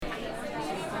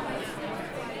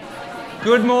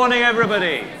Good morning,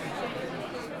 everybody.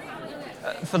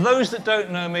 For those that don't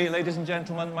know me, ladies and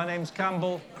gentlemen, my name's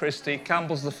Campbell Christie.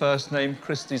 Campbell's the first name,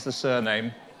 Christie's the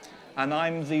surname. And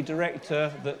I'm the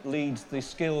director that leads the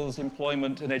Skills,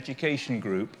 Employment and Education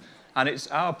Group. And it's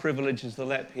our privilege as the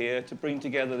LEP here to bring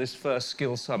together this first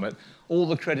Skills Summit. All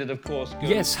the credit, of course, goes...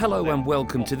 Yes, hello and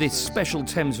welcome to this special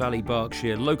Thames Valley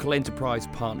Berkshire Local Enterprise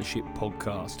Partnership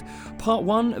podcast. Part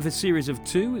one of a series of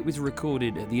two. It was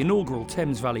recorded at the inaugural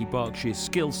Thames Valley Berkshire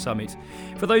Skills Summit.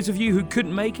 For those of you who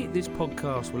couldn't make it, this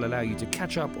podcast will allow you to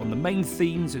catch up on the main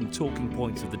themes and talking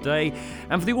points of the day.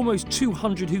 And for the almost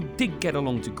 200 who did get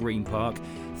along to Green Park,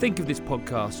 think of this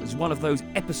podcast as one of those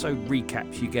episode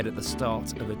recaps you get at the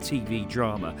start of a TV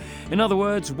drama. In other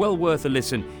words, well worth a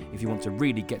listen if you want to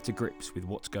really get to grips with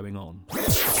what's going on.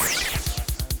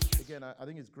 Again, I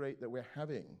think it's great that we're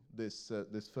having this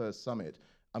first summit.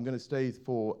 I'm going to stay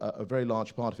for a very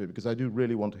large part of it because I do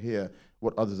really want to hear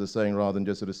what others are saying rather than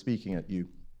just sort of speaking at you.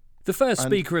 The first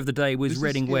speaker of the day was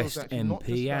Reading West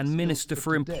MP and Minister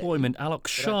for Employment, Alok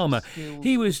Sharma.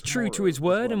 He was true to his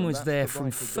word and was there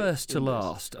from first to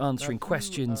last, answering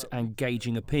questions and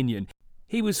gauging opinion.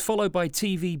 He was followed by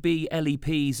TVB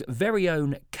LEP's very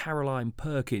own Caroline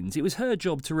Perkins. It was her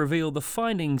job to reveal the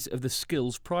findings of the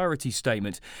Skills Priority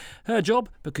Statement. Her job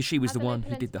because she was the one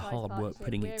who did the hard work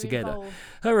putting it together.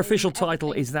 Her official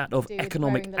title is that of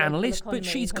Economic Analyst, but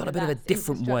she's got a bit of a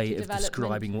different way of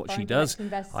describing what she does.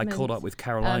 I caught up with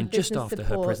Caroline just after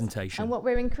her presentation. And what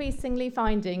we're increasingly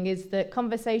finding is that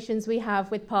conversations we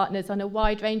have with partners on a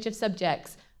wide range of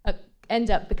subjects end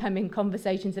up becoming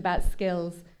conversations about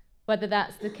skills. Whether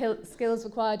that's the skills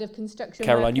required of construction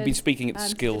Caroline, workers, you've been speaking at the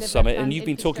Skills Summit and you've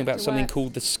been talking about something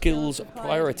called the Skills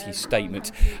Priority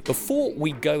Statement. Before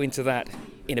we go into that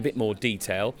in a bit more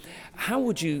detail, how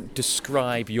would you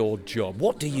describe your job?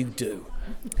 What do you do?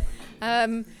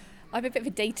 I'm a bit of a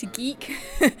data geek.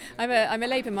 I'm a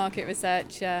labour market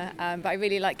researcher, but I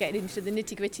really like getting into the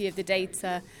nitty-gritty of the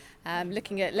data.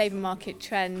 Looking at labour market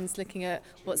trends, looking at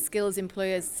what skills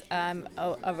employers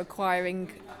are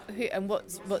requiring and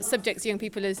what subjects young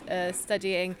people are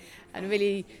studying, and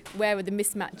really where are the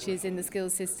mismatches in the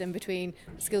skills system between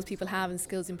skills people have and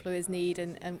skills employers need,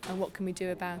 and what can we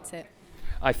do about it.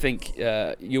 I think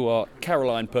you are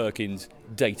Caroline Perkins,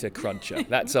 data cruncher.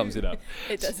 That sums it up.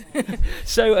 It does.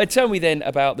 So tell me then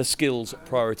about the Skills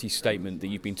Priority Statement that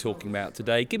you've been talking about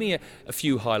today. Give me a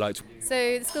few highlights.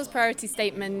 So the Skills Priority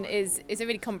Statement is a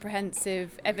really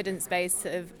comprehensive evidence base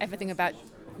of everything about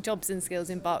jobs and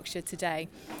skills in Berkshire today.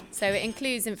 So it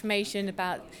includes information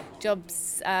about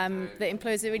jobs that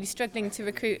employers are really struggling to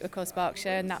recruit across Berkshire,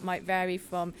 and that might vary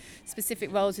from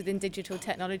specific roles within digital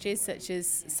technologies such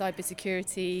as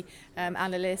cybersecurity,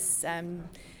 analysts,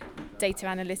 data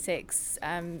analytics,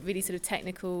 really sort of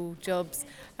technical jobs,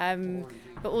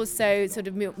 but also sort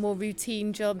of more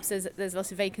routine jobs. There's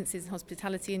lots of vacancies in the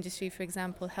hospitality industry, for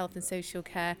example, health and social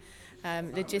care,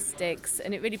 logistics,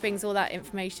 and it really brings all that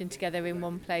information together in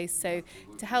one place, so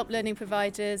to help learning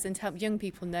providers and to help young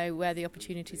people know where the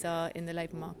opportunities are in the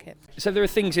labour market. So there are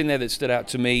things in there that stood out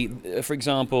to me, for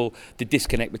example, the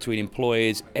disconnect between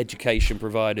employers, education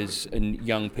providers and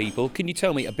young people. Can you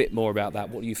tell me a bit more about that?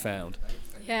 What you found?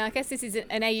 Yeah, I guess this is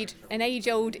an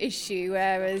age-old issue,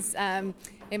 whereas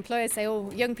employers say, oh,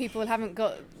 young people haven't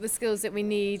got the skills that we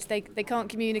need, they can't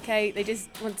communicate, they just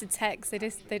want to text,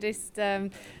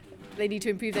 they need to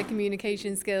improve their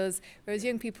communication skills, whereas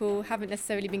young people haven't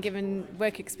necessarily been given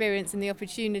work experience and the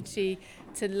opportunity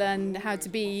to learn how to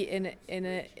be in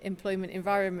an employment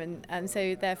environment, and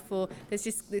so therefore there's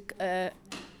just a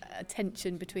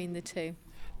tension between the two.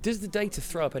 Does the data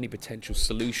throw up any potential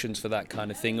solutions for that kind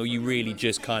of thing, or are you really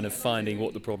just kind of finding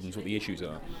what the problems, what the issues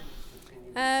are?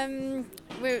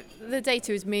 The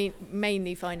data is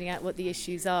mainly finding out what the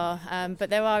issues are, but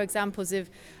there are examples of,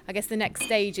 I guess the next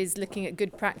stage is looking at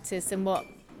good practice and what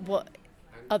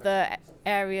other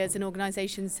areas and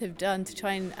organisations have done to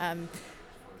try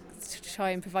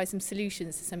and provide some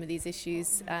solutions to some of these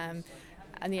issues.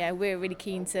 And yeah, we're really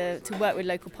keen to work with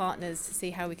local partners to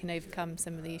see how we can overcome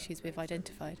some of the issues we've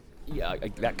identified. Yeah,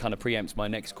 that kind of preempts my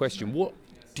next question. What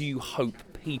do you hope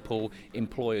people,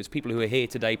 employers, people who are here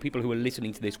today, people who are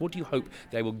listening to this, what do you hope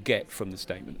they will get from the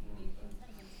statement?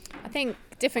 I think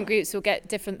different groups will get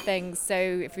different things. So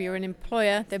if you're an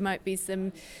employer, there might be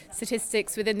some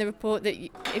statistics within the report that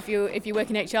if you work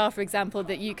in HR, for example,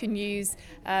 that you can use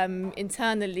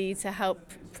internally to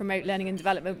help promote learning and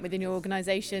development within your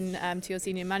organisation to your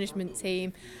senior management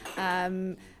team.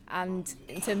 And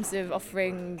in terms of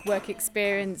offering work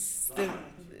experience,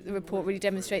 the report really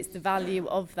demonstrates the value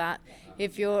of that.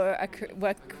 If you're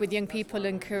work with young people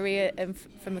and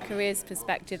from a careers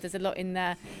perspective, there's a lot in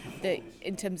there that,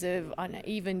 in terms of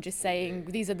even just saying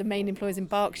these are the main employers in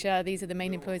Berkshire, these are the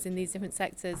main employers in these different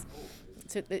sectors,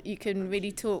 so that you can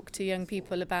really talk to young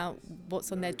people about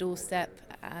what's on their doorstep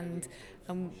and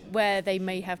where they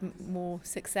may have more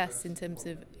success in terms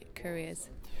of careers.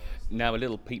 Now, a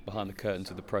little peek behind the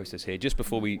curtains of the process here. Just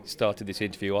before we started this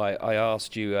interview, I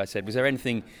asked you, I said, was there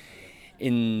anything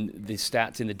in the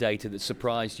stats, in the data, that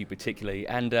surprised you particularly?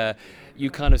 And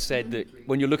you kind of said that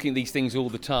when you're looking at these things all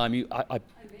the time,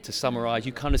 to summarise,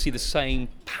 you kind of see the same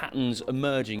patterns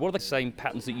emerging. What are the same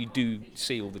patterns that you do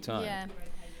see all the time? Yeah.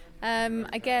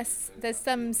 I guess there's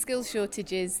some skill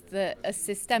shortages that are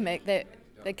systemic, that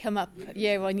come up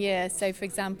year on year. So, for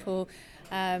example,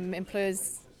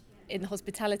 employers in the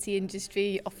hospitality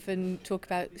industry often talk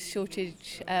about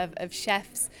shortage of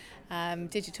chefs,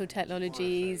 digital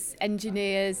technologies,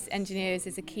 engineers. Engineers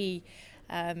is a key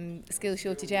skill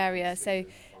shortage area. So,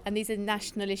 and these are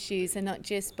national issues, they're not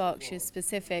just Berkshire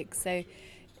specific. So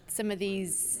some of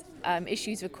these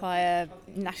issues require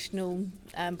national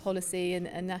policy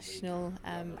and national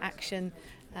action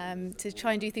to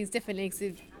try and do things differently, because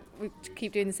if we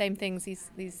keep doing the same things,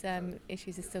 these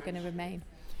issues are still going to remain.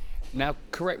 Now,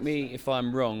 correct me if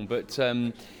I'm wrong, but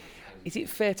is it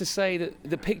fair to say that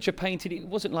the picture painted, it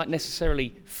wasn't like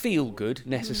necessarily feel good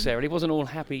necessarily, it wasn't all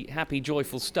happy,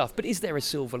 joyful stuff, but is there a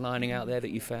silver lining out there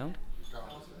that you found?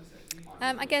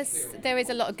 I guess there is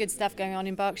a lot of good stuff going on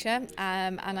in Berkshire,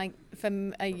 and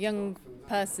from a young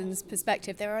person's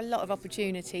perspective, there are a lot of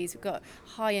opportunities. We've got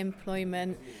high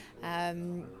employment,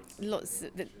 lots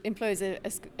that employers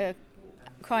are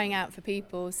crying out for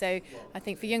people. So I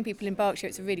think for young people in Berkshire,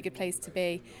 it's a really good place to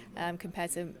be compared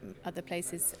to other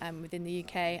places within the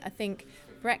UK. I think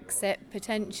Brexit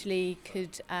potentially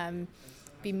could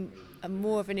be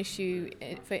more of an issue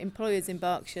for employers in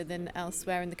Berkshire than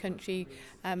elsewhere in the country,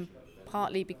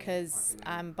 partly because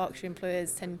Berkshire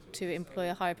employers tend to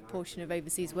employ a higher proportion of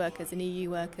overseas workers and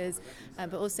EU workers,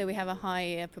 but also we have a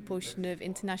higher proportion of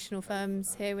international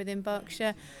firms here within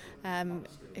Berkshire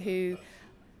who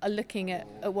are looking at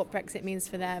what Brexit means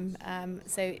for them.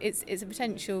 So it's a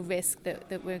potential risk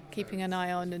that we're keeping an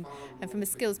eye on, and from a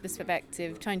skills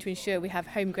perspective, trying to ensure we have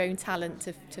homegrown talent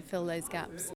to fill those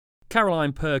gaps.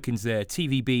 Caroline Perkins there,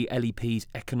 TVB LEP's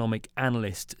economic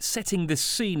analyst, setting the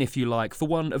scene, if you like, for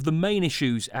one of the main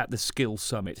issues at the Skills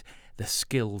Summit, the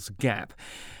skills gap.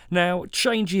 Now,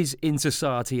 changes in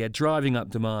society are driving up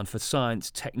demand for science,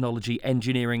 technology,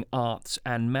 engineering, arts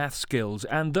and math skills,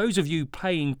 and those of you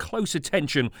paying close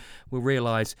attention will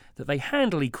realise that they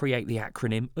handily create the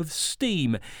acronym of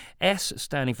STEAM. S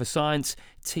standing for science,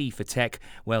 T for tech.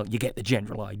 Well, you get the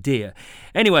general idea.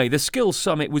 Anyway, the Skills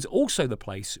Summit was also the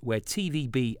place where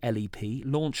TVB LEP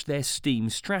launched their STEAM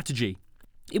strategy.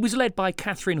 It was led by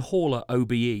Catherine Haller,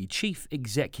 OBE, Chief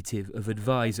Executive of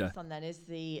Advisor. On then is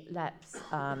the LEP's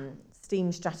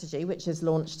STEAM strategy, which is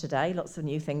launched today. Lots of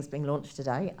new things being launched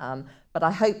today. But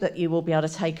I hope that you will be able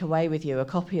to take away with you a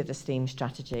copy of the STEAM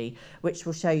strategy, which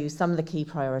will show you some of the key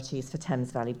priorities for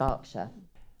Thames Valley, Berkshire.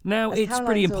 Now, it's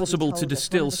pretty impossible to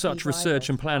distill such research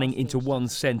and planning into one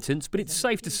sentence, but it's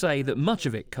safe to say that much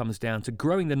of it comes down to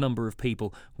growing the number of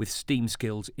people with STEAM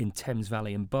skills in Thames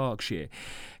Valley and Berkshire.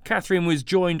 Catherine was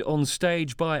joined on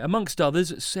stage by, amongst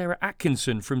others, Sarah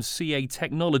Atkinson from CA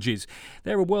Technologies.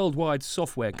 They're a worldwide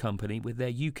software company with their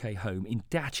UK home in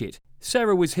Datchet.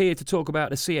 Sarah was here to talk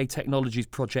about a CA Technologies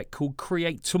project called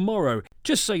Create Tomorrow.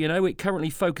 Just so you know, it currently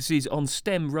focuses on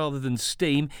STEM rather than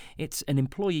STEAM. It's an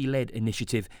employee-led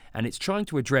initiative, and it's trying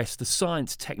to address the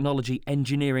science, technology,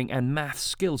 engineering and maths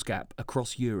skills gap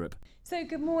across Europe. So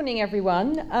good morning,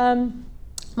 everyone.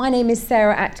 My name is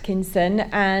Sarah Atkinson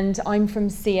and I'm from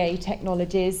CA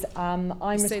Technologies.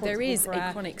 So there is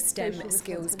a chronic STEM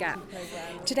skills gap.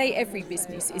 Today every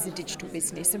business is a digital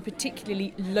business, and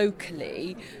particularly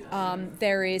locally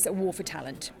there is a war for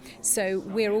talent. So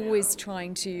we're always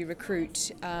trying to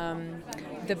recruit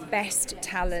the best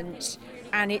talent,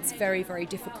 and it's very, very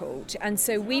difficult. And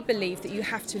so we believe that you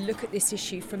have to look at this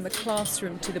issue from the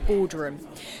classroom to the boardroom.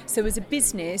 So as a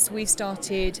business, we've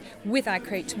started with our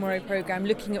Create Tomorrow programme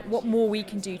looking at what more we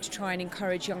can do to try and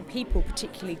encourage young people,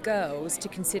 particularly girls, to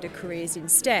consider careers in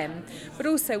STEM. But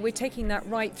also we're taking that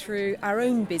right through our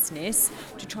own business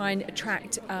to try and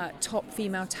attract top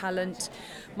female talent,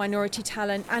 minority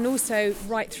talent, and also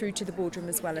right through to the boardroom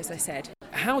as well, as I said.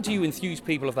 How do you enthuse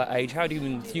people of that age? How do you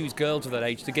enthuse girls of that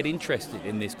age to get interested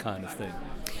in this kind of thing?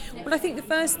 Well, I think the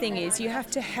first thing is you have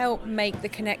to help make the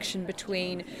connection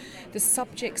between the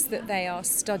subjects that they are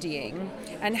studying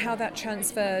and how that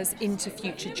transfers into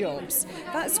future jobs.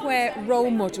 That's where role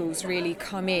models really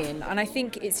come in, and I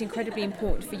think it's incredibly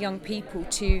important for young people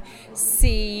to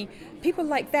see people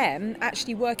like them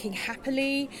actually working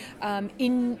happily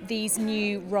in these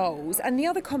new roles. And the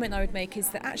other comment I would make is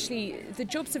that actually the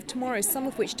jobs of tomorrow, some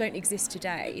of which don't exist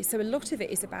today, so a lot of it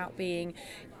is about being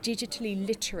digitally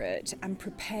literate and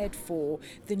prepared for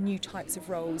the new types of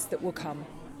roles that will come.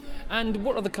 And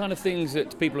what are the kind of things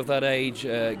that people of that age,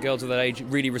 girls of that age,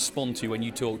 really respond to when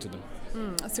you talk to them?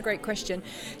 That's a great question.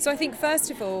 So I think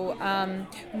first of all,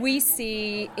 we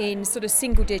see in sort of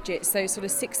single digits, so sort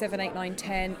of 6, 7, 8, 9,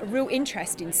 10, a real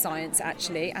interest in science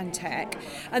actually and tech.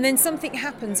 And then something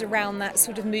happens around that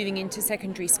sort of moving into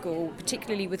secondary school,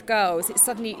 particularly with girls, it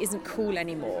suddenly isn't cool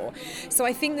anymore. So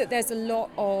I think that there's a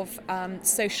lot of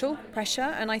social pressure,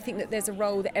 and I think that there's a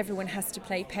role that everyone has to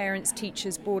play, parents,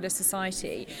 teachers, broader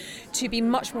society, to be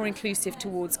much more inclusive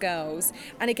towards girls.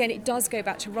 And again, it does go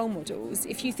back to role models.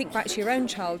 If you think back to your own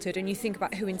childhood and you think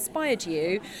about who inspired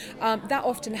you, that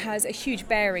often has a huge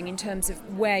bearing in terms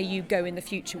of where you go in the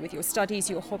future with your studies,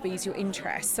 your hobbies, your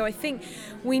interests. So I think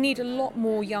we need a lot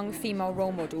more young female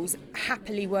role models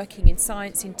happily working in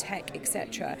science, in tech,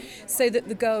 etc., so that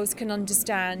the girls can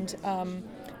understand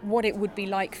what it would be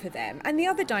like for them. And the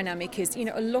other dynamic is, you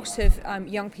know, a lot of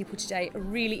young people today are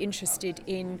really interested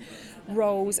in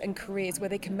roles and careers where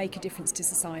they can make a difference to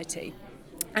society.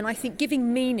 And I think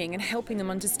giving meaning and helping them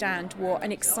understand what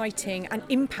an exciting and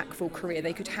impactful career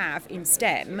they could have in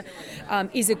STEM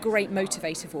is a great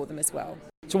motivator for them as well.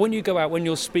 So when you go out, when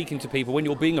you're speaking to people, when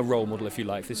you're being a role model, if you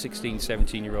like, for 16,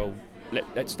 17-year-old,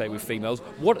 let's stay with females,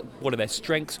 what are their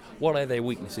strengths, what are their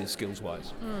weaknesses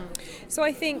skills-wise? So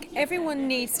I think everyone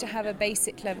needs to have a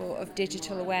basic level of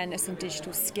digital awareness and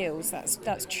digital skills,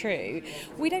 that's true.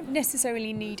 We don't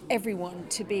necessarily need everyone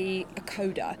to be a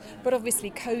coder, but obviously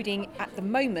coding at the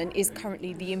moment is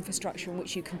currently the infrastructure in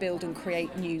which you can build and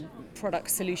create new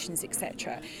products, solutions,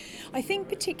 etc. I think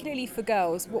particularly for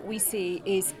girls, what we see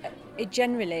is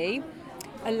generally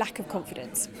a lack of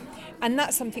confidence. And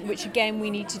that's something which, again, we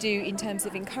need to do in terms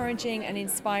of encouraging and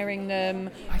inspiring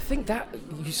them. I think that,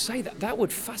 you say that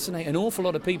would fascinate an awful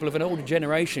lot of people of an older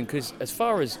generation, because as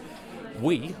far as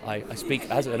I speak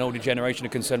as an older generation are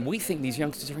concerned, we think these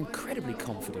youngsters are incredibly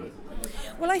confident.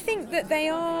 Well, I think that they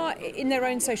are in their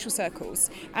own social circles,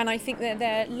 and I think that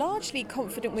they're largely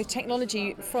confident with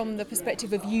technology from the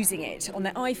perspective of using it on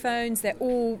their iPhones. They're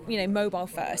all, mobile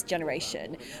first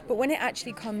generation. But when it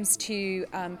actually comes to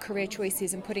career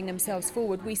choices and putting themselves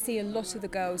forward, we see a lot of the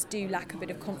girls do lack a bit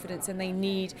of confidence, and they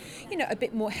need, a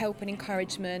bit more help and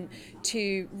encouragement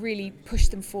to really push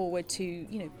them forward to,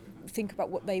 think about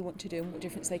what they want to do and what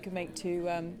difference they can make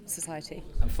to society.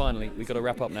 And finally, we've got to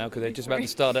wrap up now because they're just about to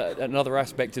start another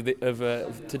aspect of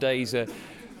today's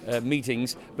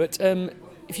meetings. But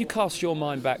if you cast your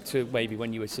mind back to maybe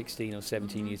when you were 16 or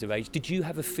 17 years of age, did you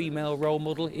have a female role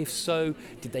model? If so,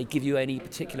 did they give you any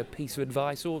particular piece of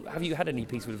advice, or have you had any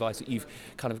piece of advice that you've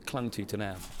kind of clung to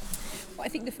now? I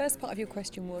think the first part of your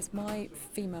question was my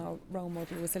female role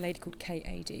model was a lady called Kate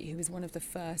Adie, who was one of the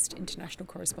first international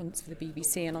correspondents for the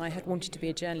BBC, and I had wanted to be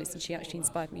a journalist, and she actually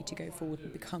inspired me to go forward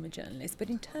and become a journalist.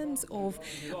 But in terms of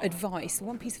advice,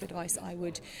 one piece of advice I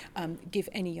would give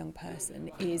any young person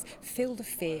is feel the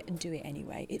fear and do it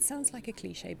anyway. It sounds like a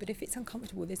cliche, but if it's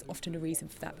uncomfortable, there's often a reason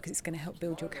for that, because it's going to help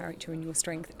build your character and your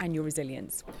strength and your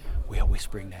resilience. We are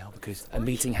whispering now because a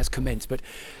meeting has commenced, but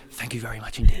thank you very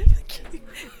much indeed. Thank you.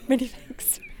 Many thanks.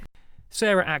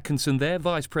 Sarah Atkinson there,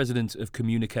 Vice President of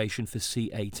Communication for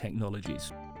CA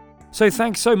Technologies. So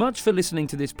thanks so much for listening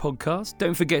to this podcast.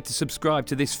 Don't forget to subscribe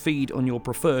to this feed on your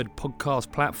preferred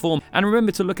podcast platform, and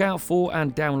remember to look out for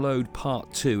and download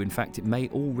part 2. In fact, it may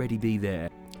already be there.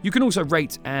 You can also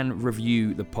rate and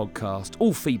review the podcast.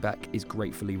 All feedback is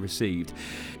gratefully received.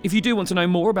 If you do want to know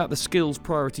more about the skills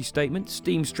priority statement,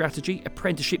 STEAM strategy,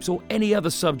 apprenticeships, or any other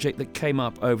subject that came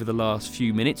up over the last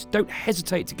few minutes, don't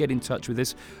hesitate to get in touch with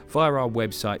us via our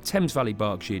website,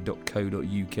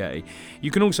 thamesvalleyberkshire.co.uk. You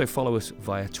can also follow us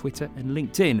via Twitter and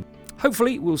LinkedIn.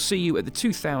 Hopefully, we'll see you at the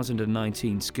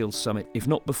 2019 Skills Summit, if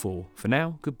not before. For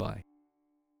now, goodbye.